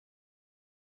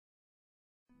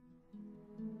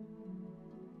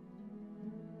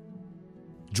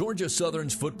Georgia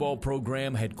Southern's football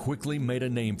program had quickly made a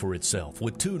name for itself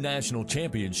with 2 national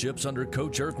championships under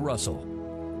Coach Irk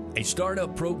Russell. A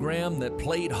startup program that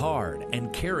played hard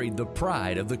and carried the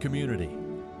pride of the community.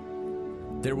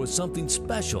 There was something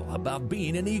special about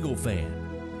being an Eagle fan.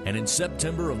 And in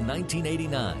September of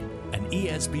 1989, an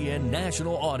ESPN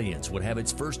national audience would have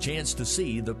its first chance to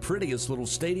see the prettiest little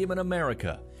stadium in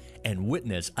America and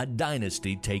witness a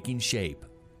dynasty taking shape.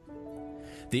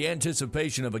 The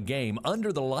anticipation of a game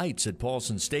under the lights at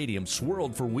Paulson Stadium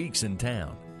swirled for weeks in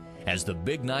town. As the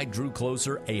big night drew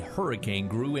closer, a hurricane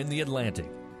grew in the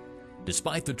Atlantic.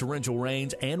 Despite the torrential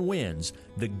rains and winds,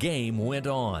 the game went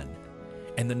on.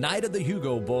 And the night of the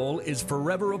Hugo Bowl is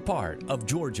forever a part of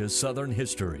Georgia's Southern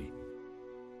history.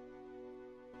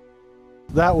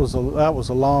 That was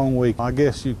a long week. I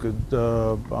guess you could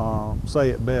say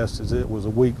it best as it was a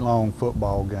week-long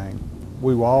football game.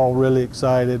 We were all really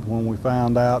excited when we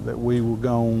found out that we were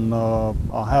going to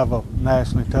have a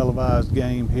nationally televised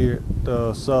game here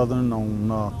at Southern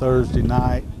on Thursday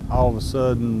night. All of a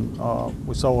sudden,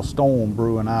 we saw a storm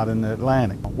brewing out in the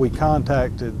Atlantic. We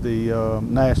contacted the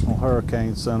National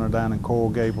Hurricane Center down in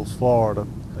Coral Gables, Florida,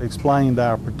 explained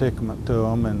our predicament to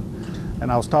them,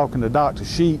 and I was talking to Dr.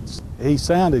 Sheets. He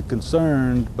sounded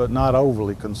concerned, but not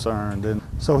overly concerned. And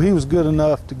so he was good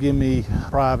enough to give me a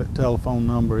private telephone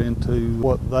number into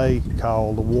what they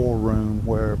call the war room,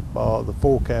 where the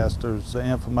forecasters, the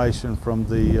information from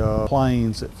the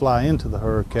planes that fly into the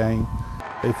hurricane.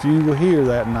 If you were here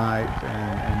that night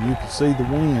and you could see the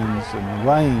winds and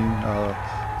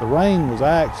the rain was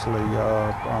actually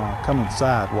coming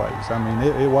sideways. I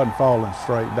mean, it wasn't falling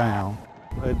straight down.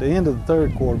 At the end of the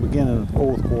third quarter, beginning of the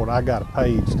fourth quarter, I got a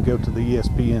page to go to the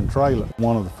ESPN trailer.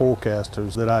 One of the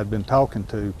forecasters that I'd been talking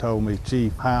to told me,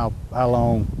 "Chief, how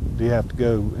long do you have to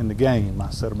go in the game?"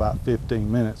 I said, "About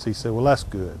 15 minutes. He said, "Well, that's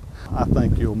good. I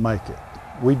think you'll make it."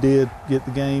 We did get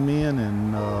the game in,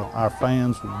 and our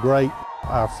fans were great.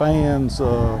 Our fans,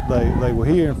 they were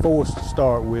here in force to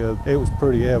start with. It was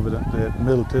pretty evident that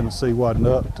Middle Tennessee wasn't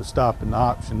up to stopping the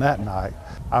option that night.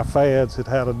 Our fans had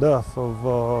had enough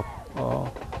of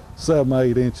 7 or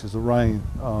 8 inches of rain.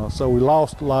 So we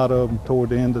lost a lot of them toward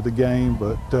the end of the game,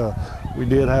 but we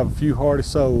did have a few hardy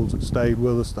souls that stayed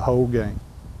with us the whole game.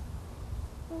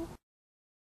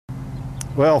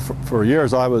 Well, for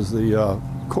years I was the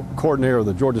coordinator of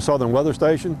the Georgia Southern weather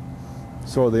station,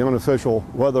 sort of the unofficial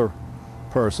weather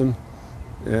person,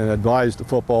 and advised the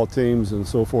football teams and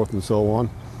so forth and so on.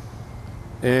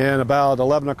 And about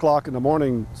 11 o'clock in the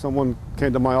morning, someone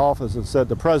came to my office and said,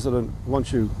 "The president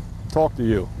wants to talk to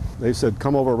you." They said,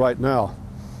 "Come over right now."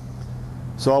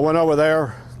 So I went over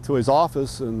there to his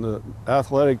office, and the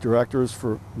athletic directors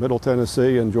for Middle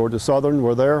Tennessee and Georgia Southern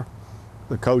were there,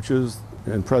 the coaches,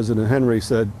 and President Henry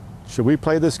said, "Should we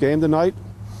play this game tonight?"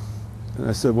 And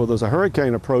I said, "Well, there's a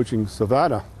hurricane approaching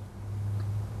Savannah."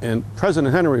 And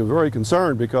President Henry was very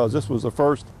concerned because this was the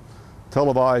first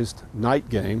televised night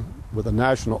game with a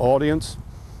national audience,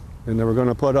 and they were going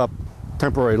to put up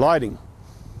temporary lighting.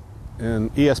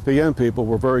 And ESPN people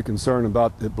were very concerned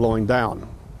about it blowing down.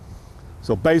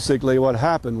 So basically what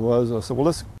happened was, I said, "Well,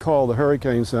 let's call the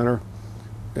Hurricane Center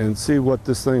and see what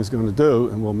this thing's going to do,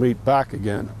 and we'll meet back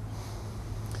again."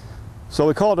 So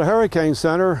we called the Hurricane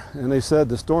Center, and they said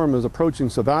the storm is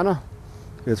approaching Savannah.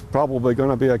 It's probably going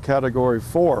to be a Category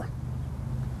 4.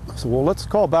 So, well, let's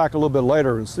call back a little bit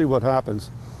later and see what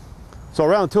happens. So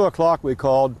around 2 o'clock we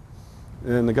called,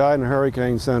 and the guy in the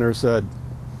Hurricane Center said,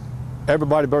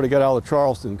 "Everybody better get out of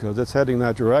Charleston because it's heading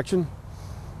that direction."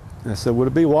 And I said, "Would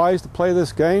it be wise to play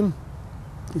this game?"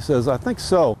 He says, "I think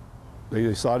so." They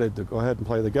decided to go ahead and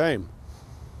play the game.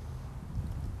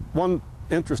 One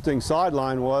interesting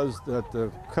sideline was that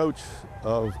the coach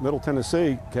of Middle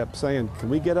Tennessee kept saying, "Can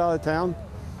we get out of town?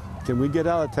 Can we get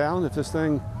out of town if this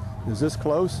thing is this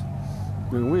close?"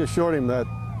 And we assured him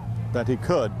that he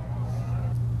could.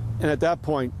 And at that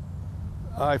point,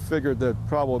 I figured that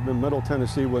probably Middle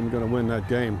Tennessee wasn't going to win that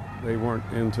game. They weren't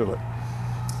into it.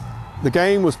 The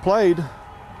game was played.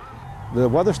 The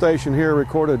weather station here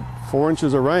recorded 4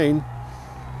 inches of rain.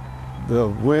 The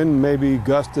wind maybe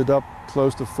gusted up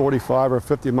close to 45 or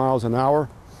 50 miles an hour.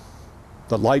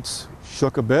 The lights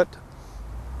shook a bit.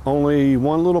 Only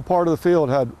one little part of the field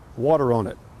had water on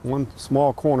it, one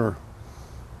small corner.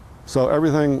 So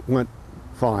everything went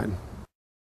fine.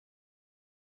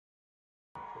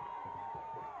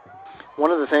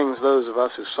 One of the things those of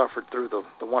us who suffered through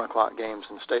the 1 o'clock games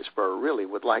in Statesboro really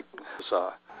would like was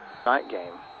a night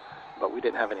game, but we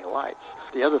didn't have any lights.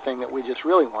 The other thing that we just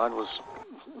really wanted was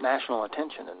national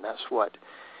attention, and that's what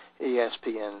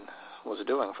ESPN was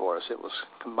doing for us. It was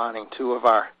combining two of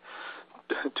our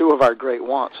two of our great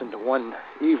wants into one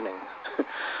evening.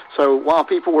 So while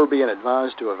people were being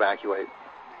advised to evacuate,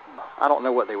 I don't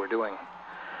know what they were doing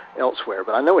elsewhere,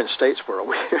 but I know in Statesboro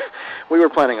we were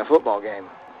planning a football game.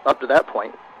 Up to that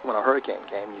point, when a hurricane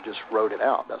came, you just wrote it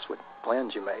out. That's what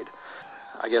plans you made.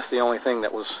 I guess the only thing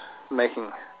that was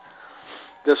making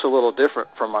this a little different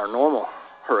from our normal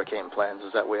hurricane plans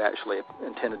is that we actually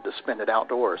intended to spend it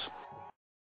outdoors.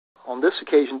 On this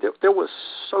occasion, there was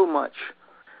so much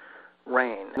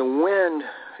rain. The wind,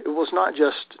 it was not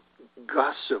just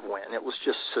gusts of wind. It was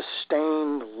just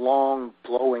sustained, long,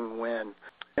 blowing wind,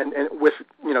 and with,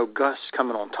 gusts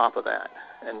coming on top of that.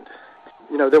 And,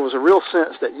 there was a real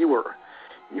sense that you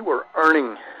were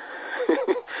earning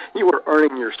you were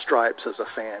earning your stripes as a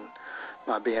fan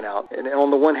by being out. And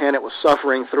on the one hand, it was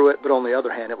suffering through it, but on the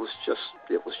other hand, it was just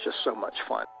so much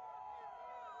fun.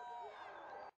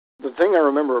 The thing I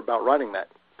remember about writing that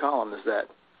column is that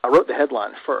I wrote the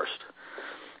headline first.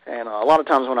 And a lot of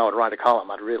times when I would write a column,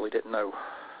 I really didn't know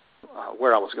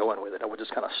where I was going with it. I would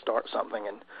just kind of start something,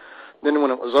 and then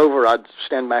when it was over, I'd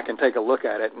stand back and take a look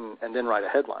at it and then write a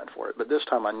headline for it. But this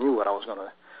time I knew what I was going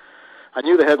to. I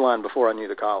knew the headline before I knew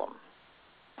the column.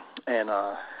 And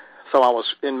so I was,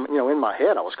 in my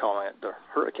head, I was calling it the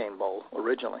Hurricane Bowl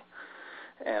originally.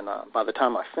 And by the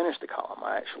time I finished the column,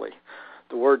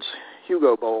 the words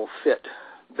Hugo Bowl fit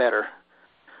better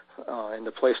in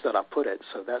the place that I put it,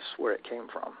 so that's where it came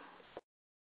from.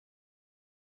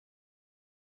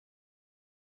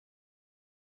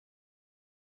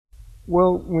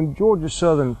 Well, when Georgia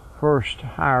Southern first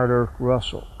hired Irk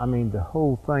Russell, the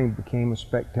whole thing became a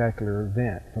spectacular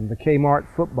event. From the Kmart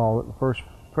football at the first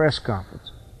press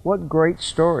conference. What great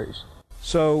stories.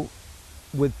 So,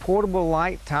 with portable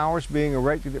light towers being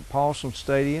erected at Paulson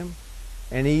Stadium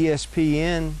and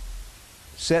ESPN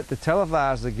set to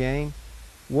televise the game,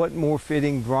 what more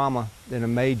fitting drama than a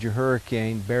major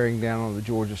hurricane bearing down on the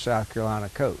Georgia-South Carolina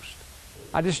coast?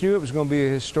 I just knew it was going to be a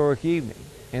historic evening,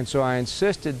 and so I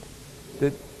insisted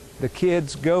that the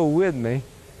kids go with me,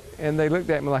 and they looked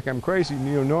at me like I'm crazy.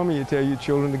 Normally you tell your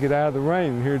children to get out of the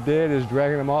rain, and here Dad is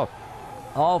dragging them off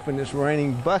and it's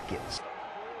raining buckets.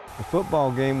 The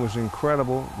football game was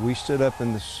incredible. We stood up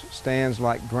in the stands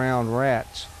like drowned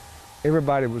rats.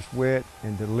 Everybody was wet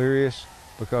and delirious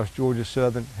because Georgia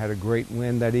Southern had a great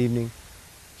win that evening.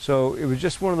 So it was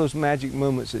just one of those magic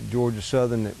moments at Georgia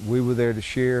Southern that we were there to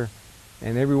share,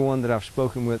 and everyone that I've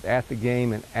spoken with at the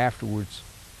game and afterwards,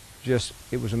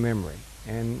 it was a memory.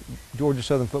 And Georgia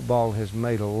Southern football has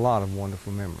made a lot of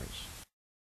wonderful memories.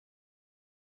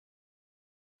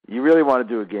 You really want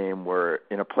to do a game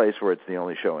in a place where it's the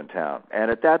only show in town.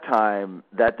 And at that time,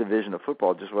 that division of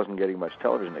football just wasn't getting much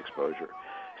television exposure.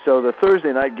 So the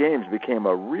Thursday night games became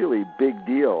a really big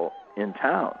deal in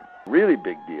town, really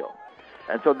big deal.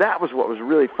 And so that was what was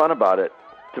really fun about it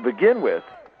to begin with.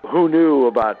 Who knew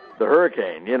about the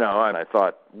hurricane, And I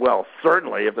thought, well,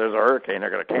 certainly if there's a hurricane, they're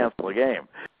going to cancel the game.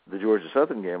 The Georgia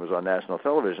Southern game was on national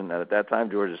television, and at that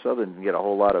time, Georgia Southern didn't get a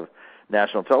whole lot of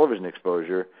national television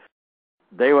exposure.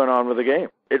 They went on with the game.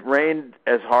 It rained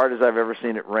as hard as I've ever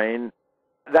seen it rain.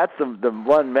 That's the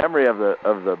one memory of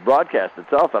the broadcast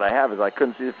itself that I have is I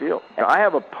couldn't see the field. I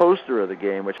have a poster of the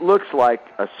game which looks like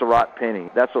a Surratt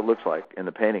painting. That's what it looks like in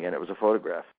the painting, and it was a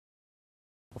photograph.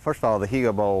 Well, first of all, the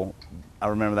Hugo Bowl, I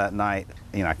remember that night,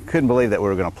 I couldn't believe that we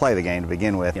were going to play the game to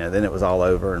begin with. Then it was all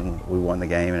over and we won the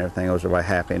game and everything. Everybody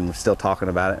happy and we're still talking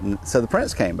about it. And so the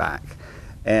prints came back.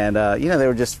 And, they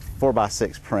were just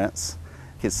 4x6 prints.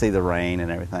 You could see the rain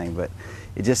and everything, but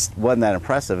it just wasn't that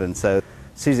impressive. And so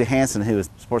Susie Hansen, who was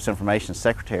Sports Information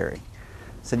Secretary,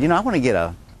 said, I want to get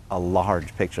a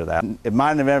large picture of that. It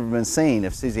might have never been seen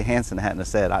if Susie Hansen hadn't have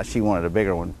said she wanted a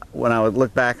bigger one. When I would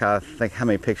look back, I think how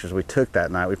many pictures we took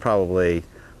that night. We probably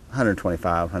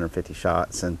 125, 150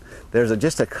 shots, and there's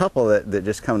just a couple that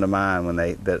just come to mind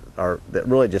that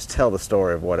really just tell the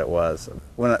story of what it was.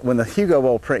 When the Hugo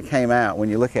Bowl print came out, when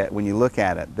you look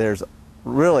at it, there's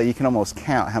really, you can almost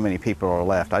count how many people are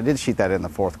left. I did shoot that in the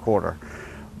fourth quarter,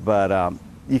 but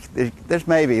there's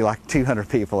maybe like 200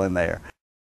 people in there.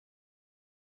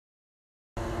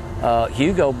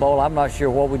 Hugo Bowl, I'm not sure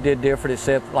what we did different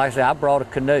except, like I said, I brought a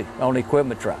canoe on the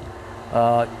equipment truck.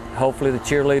 Hopefully the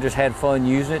cheerleaders had fun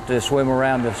using it to swim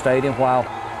around the stadium while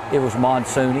it was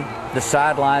monsoony. The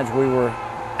sidelines, we were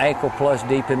ankle plus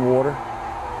deep in water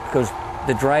because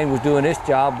the drain was doing its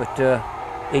job, but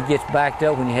it gets backed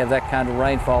up when you have that kind of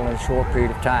rainfall in a short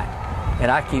period of time.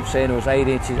 And I keep saying it was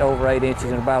over 8 inches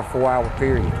in about a 4-hour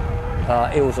period.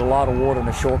 It was a lot of water in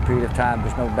a short period of time,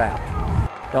 there's no doubt.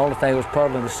 The only thing that was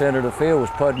puddling in the center of the field was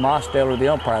Pud Mosteller, the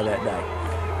umpire that day.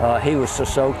 He was so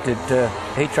soaked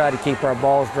that he tried to keep our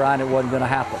balls dry, and it wasn't going to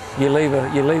happen. You leave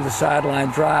the sideline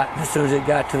dry. As soon as it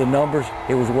got to the numbers,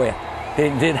 it was wet.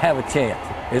 It didn't have a chance.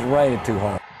 It rained too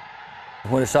hard.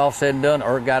 When it's all said and done,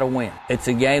 Earth got to win. It's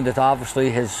a game that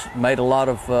obviously has made a lot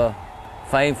of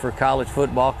fame for college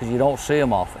football because you don't see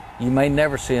them often. You may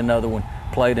never see another one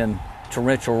played in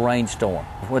torrential rainstorm.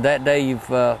 With that day, you've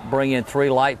bring in 3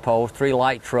 light poles, 3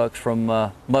 light trucks from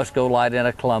Musco Light out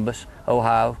of Columbus,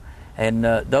 Ohio, and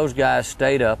those guys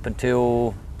stayed up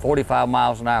until 45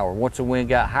 miles an hour. Once the wind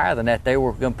got higher than that, they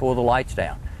were going to pull the lights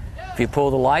down. If you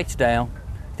pull the lights down,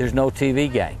 there's no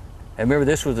TV game. And remember,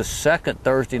 this was the second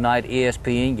Thursday night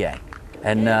ESPN game,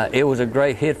 and it was a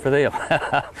great hit for them.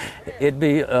 It'd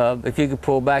be, if you could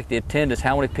pull back the attendance,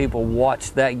 how many people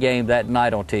watched that game that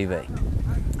night on TV.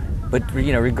 But,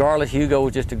 you know, regardless, Hugo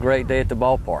was just a great day at the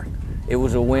ballpark. It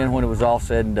was a win when it was all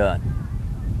said and done.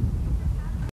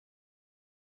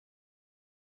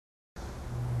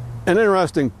 An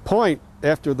interesting point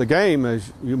after the game,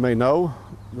 as you may know,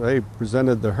 they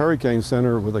presented the Hurricane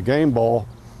Center with a game ball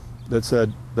that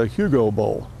said the Hugo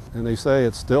Bowl. And they say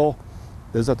it still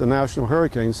is at the National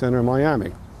Hurricane Center in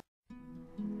Miami.